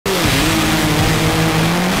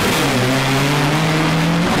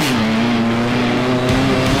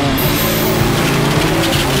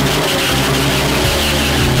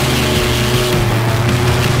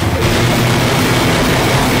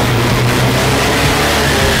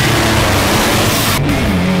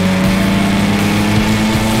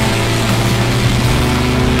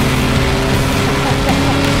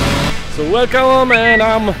Welcome, and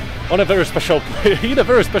I'm on a very special in a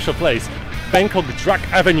very special place, Bangkok Track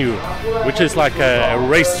Avenue, which is like a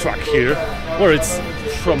racetrack here, where it's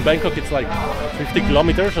from Bangkok. It's like 50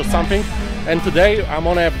 kilometers or something. And today I'm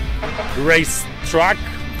on a race track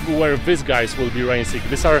where these guys will be racing.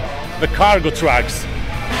 These are the cargo tracks.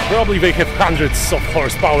 Probably they have hundreds of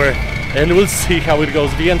horsepower, and we'll see how it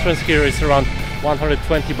goes. The entrance here is around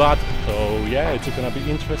 120 baht, so yeah, it's gonna be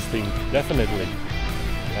interesting, definitely.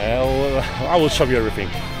 I will show you everything.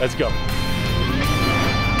 Let's go.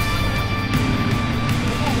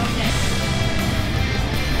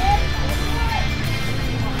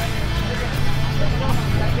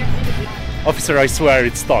 Officer, I swear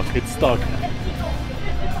it's stock, it's stock.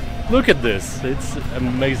 Look at this, it's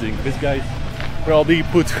amazing. These guys probably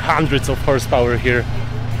put hundreds of horsepower here.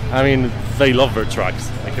 I mean, they love their trucks.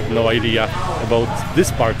 I have no idea about this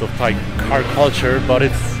part of Thai car culture, but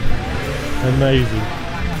it's amazing.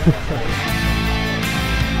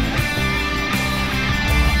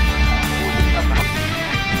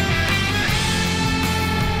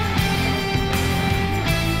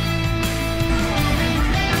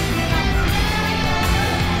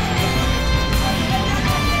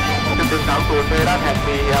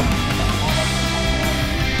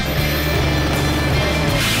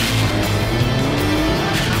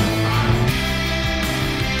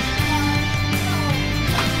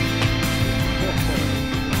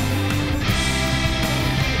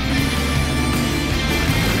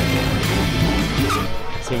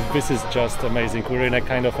 So this is just amazing. We're in a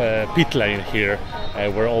kind of a pit lane here,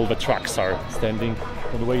 where all the trucks are standing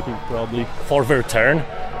and waiting probably for their turn.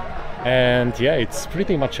 And yeah, it's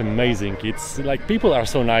pretty much amazing. It's like people are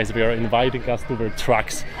so nice. They are inviting us to their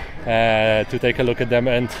trucks to take a look at them,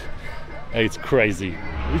 and it's crazy.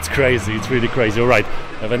 It's crazy. It's really crazy. All right,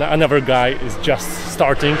 another guy is just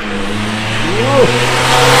starting.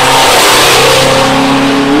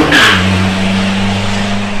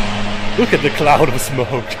 Look at the cloud of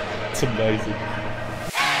smoke. It's amazing.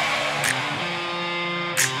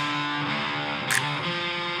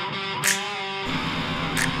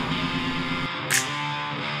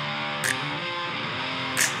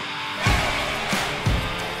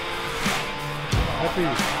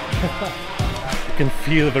 You can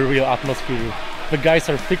feel the real atmosphere. The guys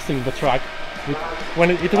are fixing the track.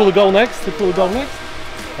 When it will go next, it will go next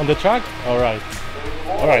on the track. All right,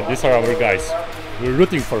 these are our guys. We're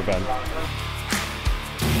rooting for them.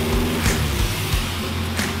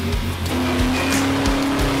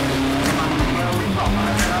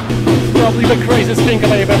 Probably the craziest thing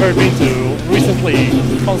that I've ever been to recently,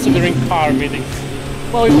 considering car meetings.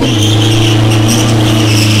 Well,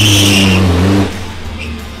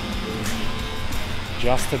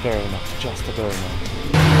 just a burnout, just a burnout.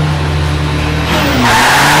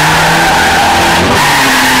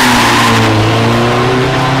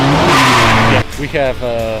 Yeah, we have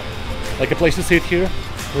like a place to sit here.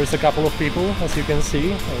 There's a couple of people, as you can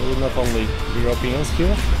see, not only Europeans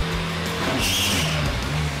here.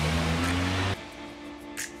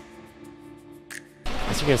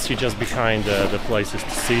 As you can see, just behind the places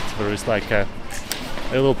to sit, there is like a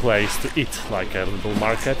little place to eat, like a little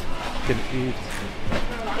market. You can eat,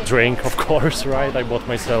 drink, of course, right? I bought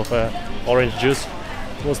myself orange juice.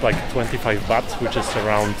 It was like 25 baht, which is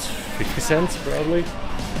around 50 cents probably.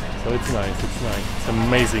 So it's nice, it's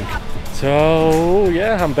amazing. So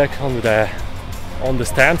yeah, I'm back on the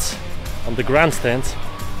stands, on the grandstands.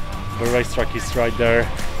 The racetrack is right there,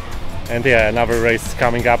 and yeah, another race is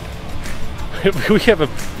coming up. We have a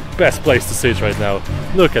best place to sit right now.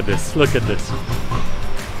 Look at this, look at this.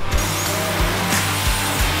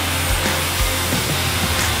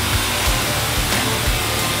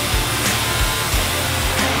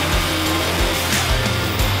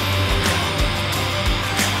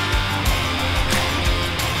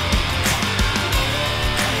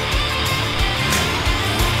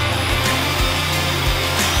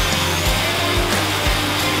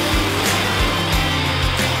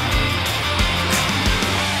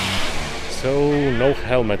 So no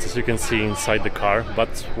helmets, as you can see inside the car,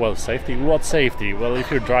 but well, safety? What safety? Well, if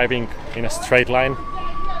you're driving in a straight line,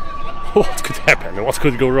 what could happen? What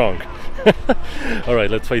could go wrong? Alright,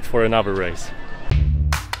 let's wait for another race.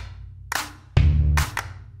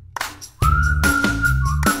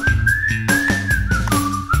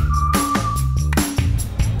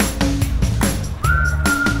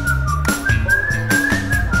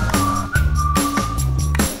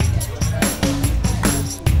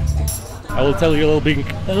 I will tell you a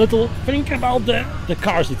little thing about the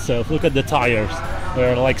cars itself. Look at the tires.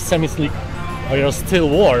 They're like semi-slick, they are still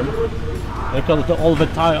warm. Look at all the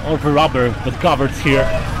rubber that covers here,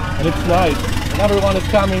 and it's nice. Another one is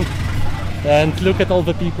coming. And look at all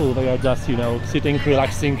the people, they are just, you know, sitting,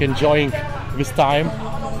 relaxing, enjoying this time.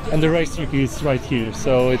 And the racing is right here,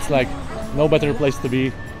 so it's like no better place to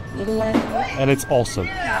be. And it's awesome,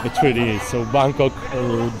 it really is. So Bangkok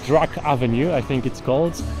Drug Avenue, I think it's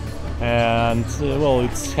called. And well,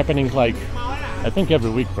 it's happening like, I think every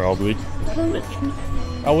week probably.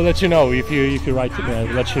 I will let you know if you write to me,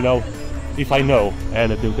 I'll let you know if I know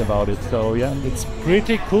anything about it. So yeah, it's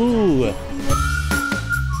pretty cool.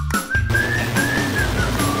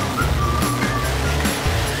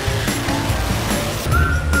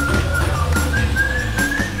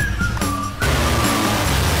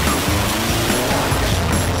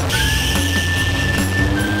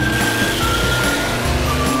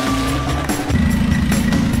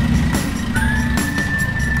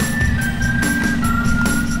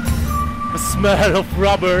 Smell of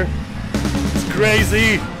rubber, it's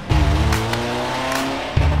crazy.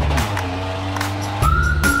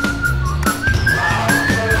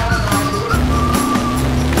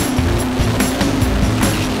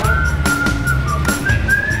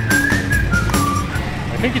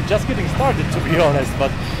 I think it's just getting started, to be honest,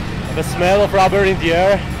 but the smell of rubber in the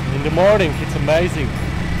air in the morning, it's amazing.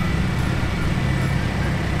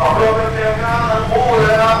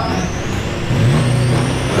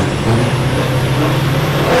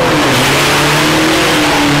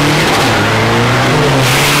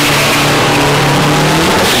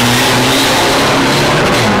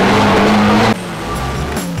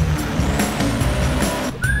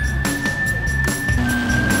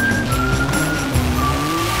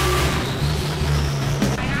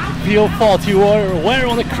 If you thought you were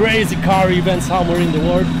on a crazy car event somewhere in the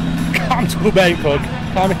world, come to Bangkok,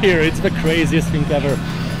 come here, it's the craziest thing ever.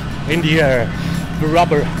 In the air, the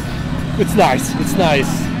rubber, it's nice, it's nice.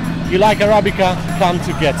 You like Arabica, come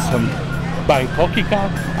to get some Bangkokica?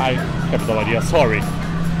 I have no idea, sorry.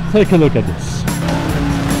 Take a look at this.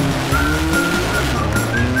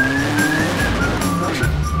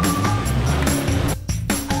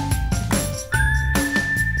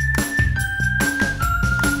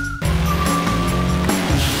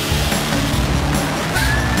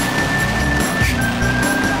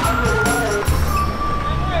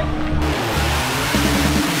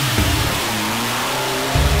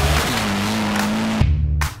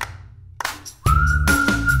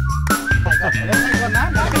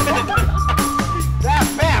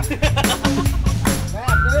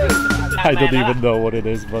 I don't even know what it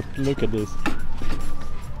is, but look at this.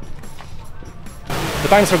 The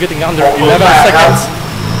times are getting under 11 seconds.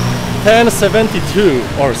 10:72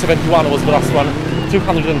 or 71 was the last one.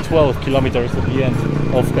 212 kilometers at the end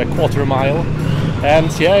of a quarter mile. And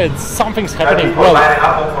yeah, something's happening. Well,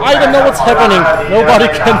 I don't know what's happening. Nobody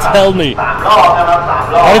can tell me.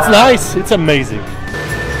 But it's nice. It's amazing.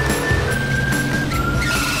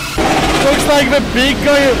 Looks like the big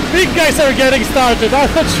guys are getting started.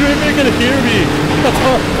 I'm not sure if you can hear me.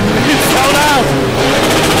 It's so loud.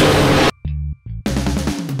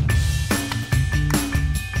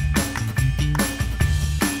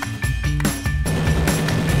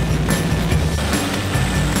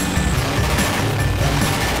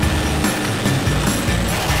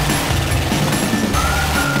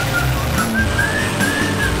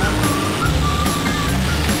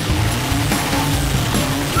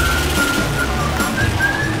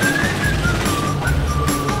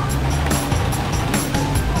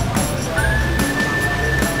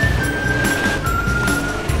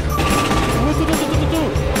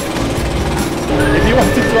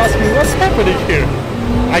 To ask me what's happening here,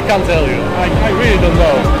 I can't tell you. I really don't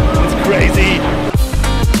know. It's crazy.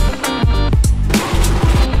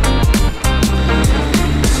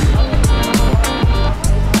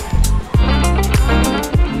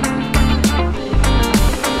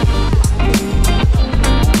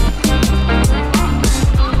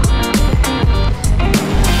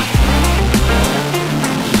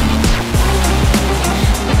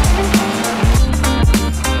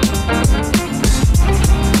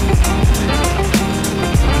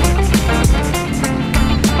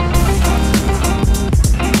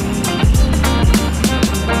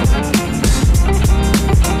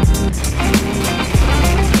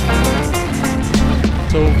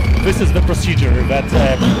 So this is the procedure that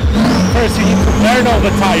first you need to burn all the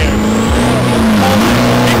tire.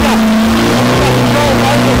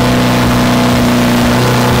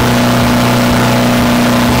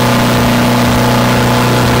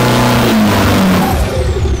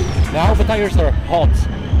 Now the tires are hot,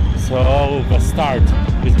 so the start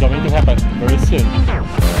is going to happen very soon.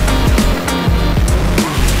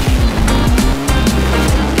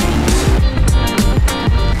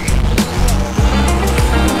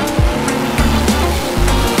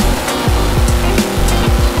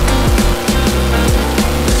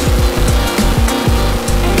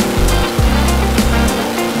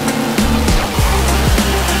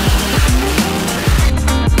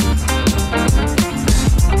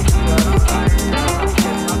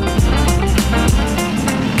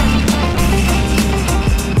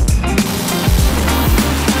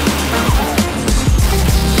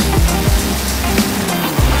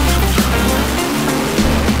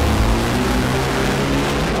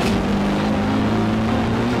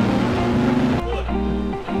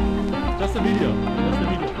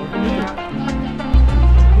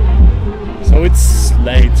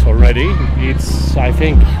 night already. It's, I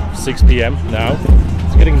think, 6 p.m. now.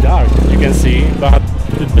 It's getting dark, you can see, but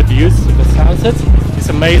the views, the sunset is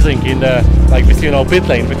amazing in the, like this, you know, pit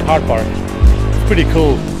lane, the car park. It's pretty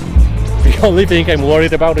cool. The only thing I'm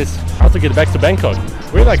worried about is how to get back to Bangkok.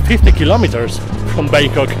 We're like 50 kilometers from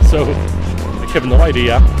Bangkok, so I have no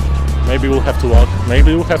idea. Maybe we'll have to walk,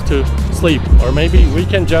 maybe we'll have to sleep, or maybe we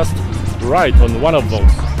can just ride on one of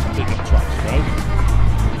those pickup trucks,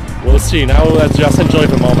 right? We'll see. Now let's just enjoy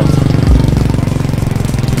the moment.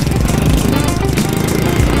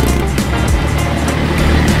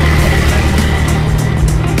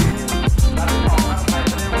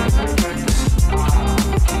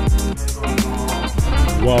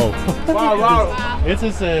 Wow. Wow. This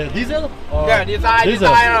is diesel? Or Yeah, design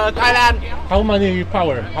Thailand. How many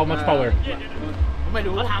power? How much power? ไม่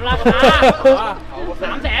รู้ ถามราคา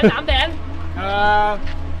300,000 ถามแรง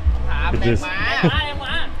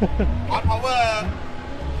ม้า Hot power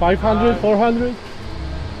 500, 400?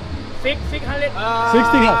 600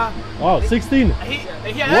 16? Oh, 16. ไอ้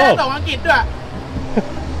เหี้ย Wow. ส่งอังกฤษด้วย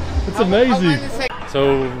It's amazing. So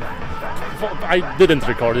I didn't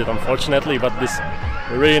record it, unfortunately, but this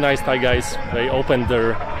really nice Thai guys, they opened their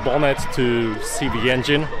bonnet to see the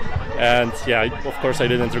engine, and yeah, of course I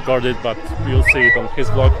didn't record it, but you'll see it on his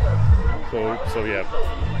vlog. So yeah,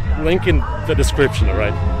 link in the description,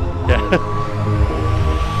 alright? Yeah.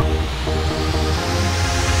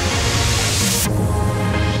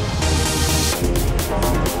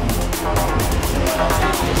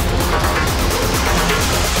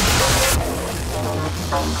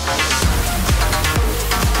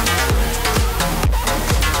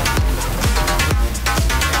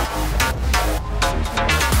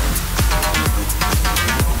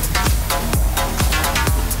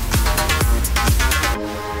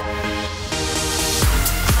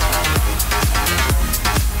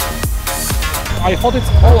 I thought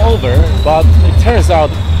it's all over, but it turns out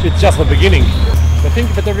it's just the beginning. The thing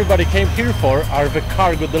that everybody came here for are the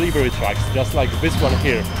cargo delivery trucks, just like this one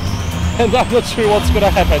here. And I'm not sure what's gonna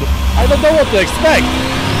happen. I don't know what to expect.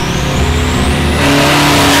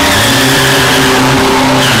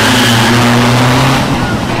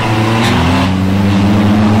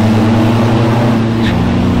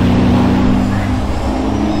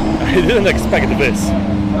 I didn't expect this.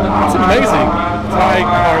 It's amazing. Thai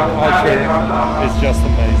car culture is just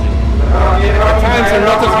amazing. The times are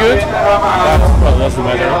not as good, but well, doesn't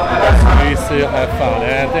matter. We still have fun,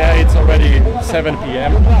 and it's already 7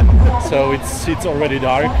 p.m. so it's already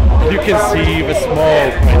dark. You can see the smoke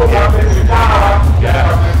right here. Yeah,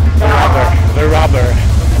 the rubber.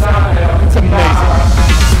 It's amazing.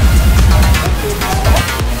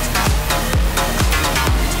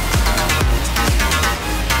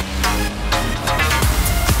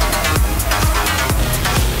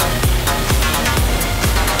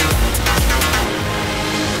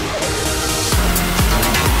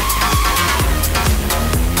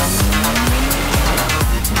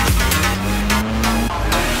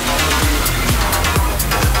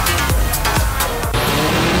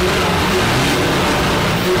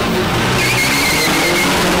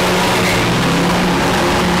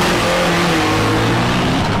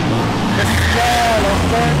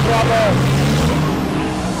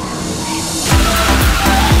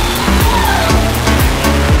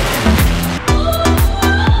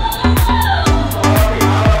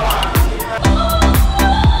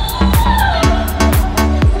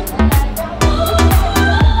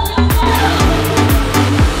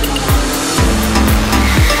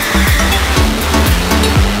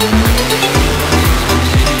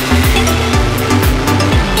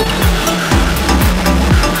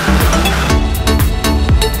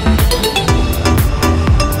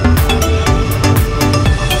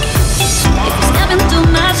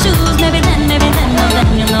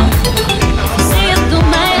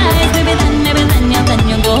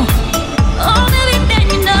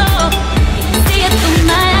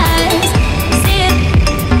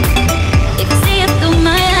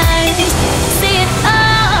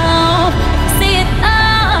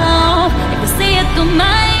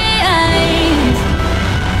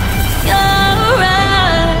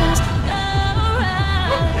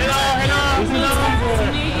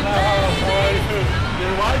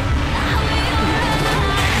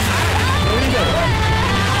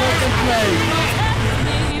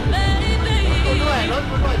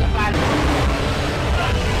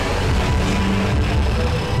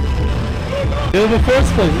 You're the first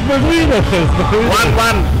place. The winner.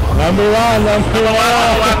 Number one.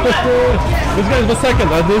 This guy is the second,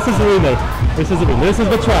 and this is the winner. This is the winner. This is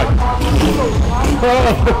the track.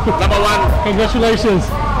 Oh. Number one. Congratulations.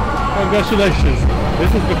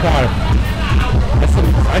 This is the car. awesome.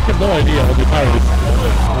 I have no idea what the car is.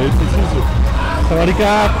 It's Isuzu.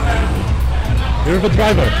 Sawadika. You're the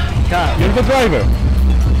driver. You're the driver.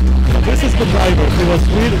 This is the driver. He was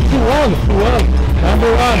really who won.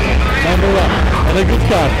 Number one. And a good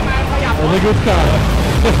car.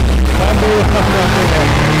 Number one.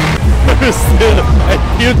 There's still a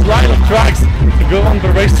huge line of trucks to go on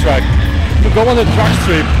the racetrack, to go on the track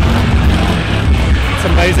strip. It's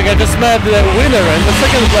amazing. I just met the winner and the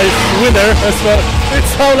second place winner as well.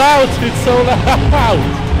 It's all out.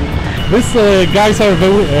 These guys are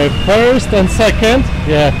the first and second.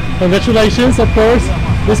 Yeah, congratulations, of course.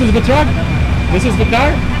 This is the truck. This is the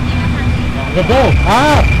car. The ball.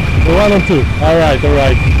 The 1 and 2. All right.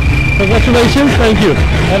 Congratulations. Thank you.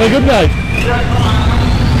 Have a good night.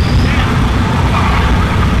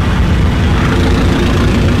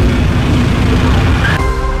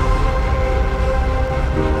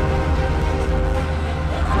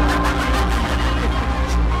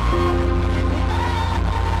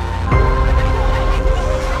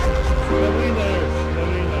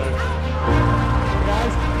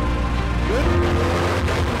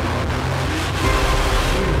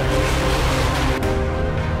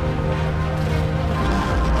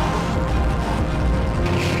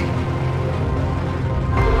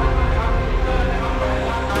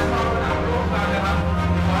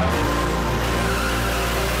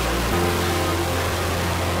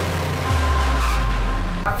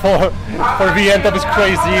 For the end of this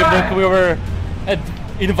crazy evening, we were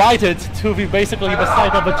invited to be basically the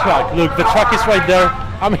side of the truck. Look, the truck is right there.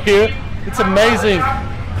 I'm here. It's amazing.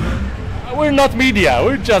 We're not media.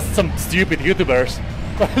 We're just some stupid YouTubers.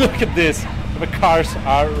 But look at this. The cars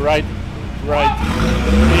are right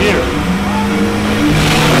here.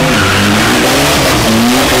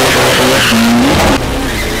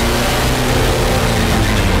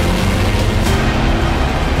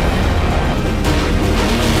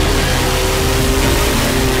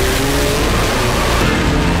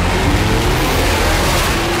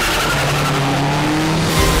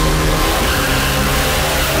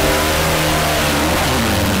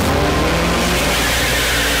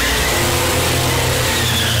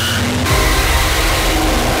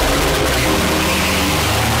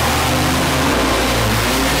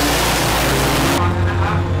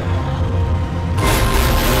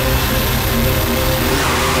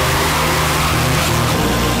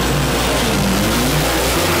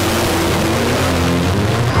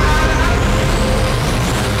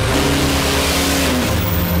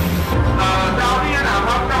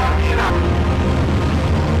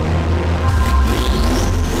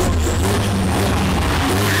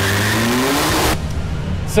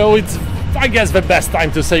 So it's, I guess, the best time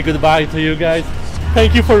to say goodbye to you guys.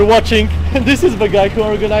 Thank you for watching. And this is the guy who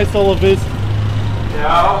organized all of this.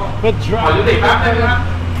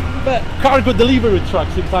 The cargo delivery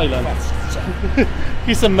trucks in Thailand.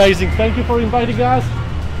 He's amazing. Thank you for inviting us.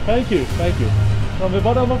 Thank you. From the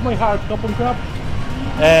bottom of my heart, Kopun Krab.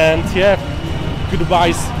 And yeah,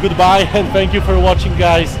 goodbye and thank you for watching,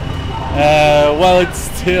 guys. Well, it's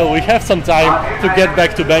still, we have some time to get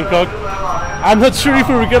back to Bangkok. I'm not sure if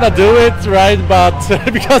we're gonna do it, right? But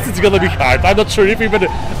because it's gonna be hard. I'm not sure if even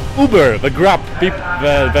Uber, the Grab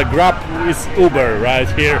is Uber right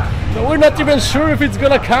here. So we're not even sure if it's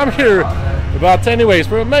gonna come here. But anyways,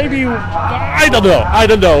 maybe, I don't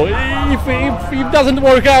know. If it doesn't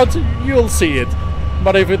work out, you'll see it.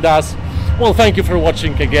 But if it does, well, thank you for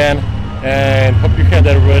watching again. And hope you had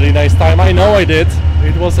a really nice time. I know I did.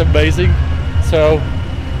 It was amazing. So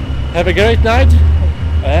have a great night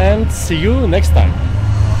and see you next time.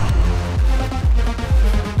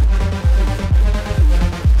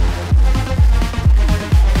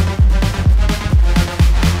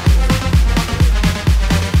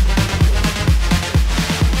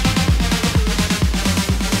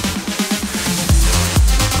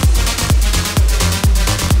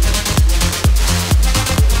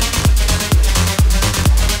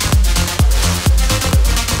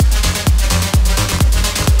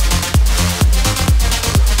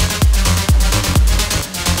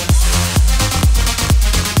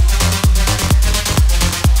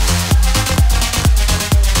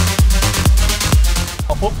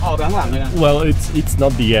 Well, it's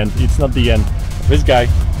not the end. It's not the end. This guy,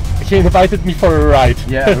 he invited me for a ride.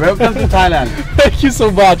 Yeah, welcome to Thailand. Thank you so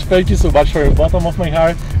much. Thank you so much from the bottom of my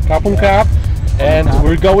heart. Kapun Kap. And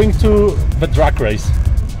we're going to the drag race,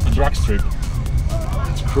 the drag strip.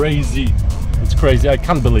 It's crazy. It's crazy. I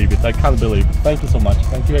can't believe it. I can't believe it. Thank you so much.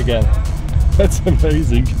 Thank you again. That's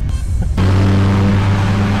amazing.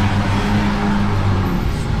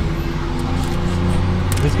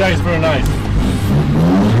 This guy is very nice.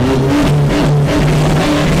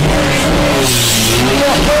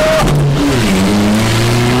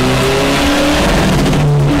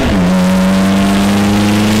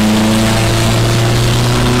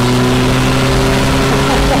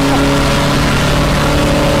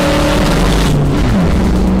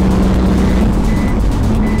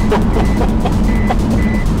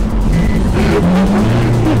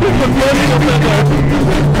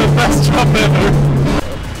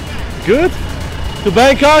 good? To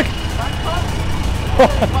Bangkok?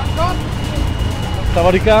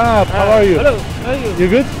 Sawadika, how are you? Hello, how are you? You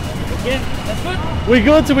good? Yeah, that's good. We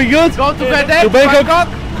good? We good? Go to To Bangkok?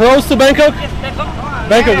 Close to Bangkok? Yes, Bangkok.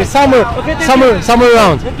 Bangkok is somewhere, Okay, thank you. somewhere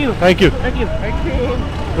around. Thank you. Thank you. Thank you.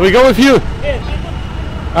 We go with you? Yes.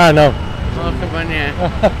 Ah, no.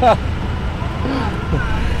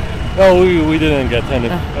 No, we didn't get any.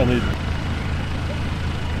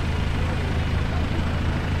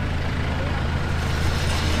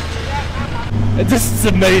 This is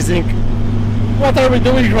amazing. What are we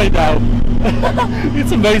doing right now?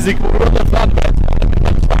 It's amazing. We're on the flatbed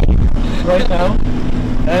right now,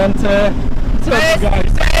 and so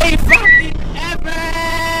guys,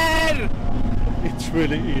 it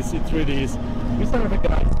really is. It really is. We saw the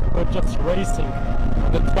guys who were just racing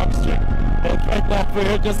on the truck street, and right now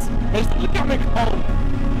we're just basically coming home.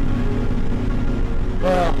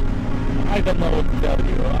 Well, I don't know what to tell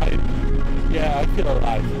you. I feel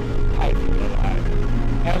alive. I feel alive,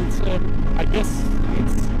 and I guess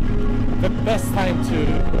it's the best time to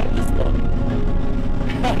let this go.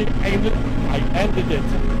 I ended it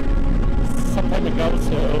some time ago,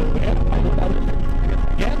 so yeah, I will end it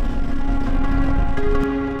again.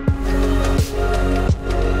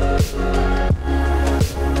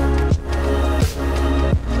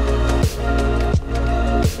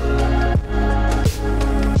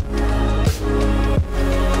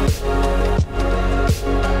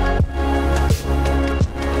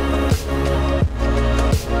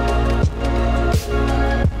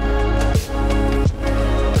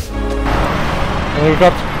 We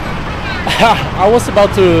got I was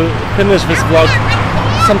about to finish this vlog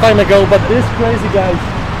some time ago, but these crazy guys,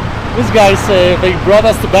 they brought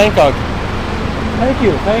us to Bangkok. Thank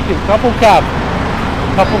you. Couple cab.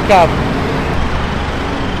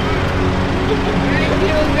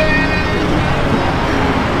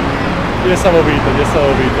 Niesamowite.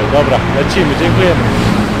 Dobra, lecimy,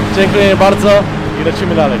 dziękujemy bardzo i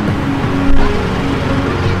lecimy dalej.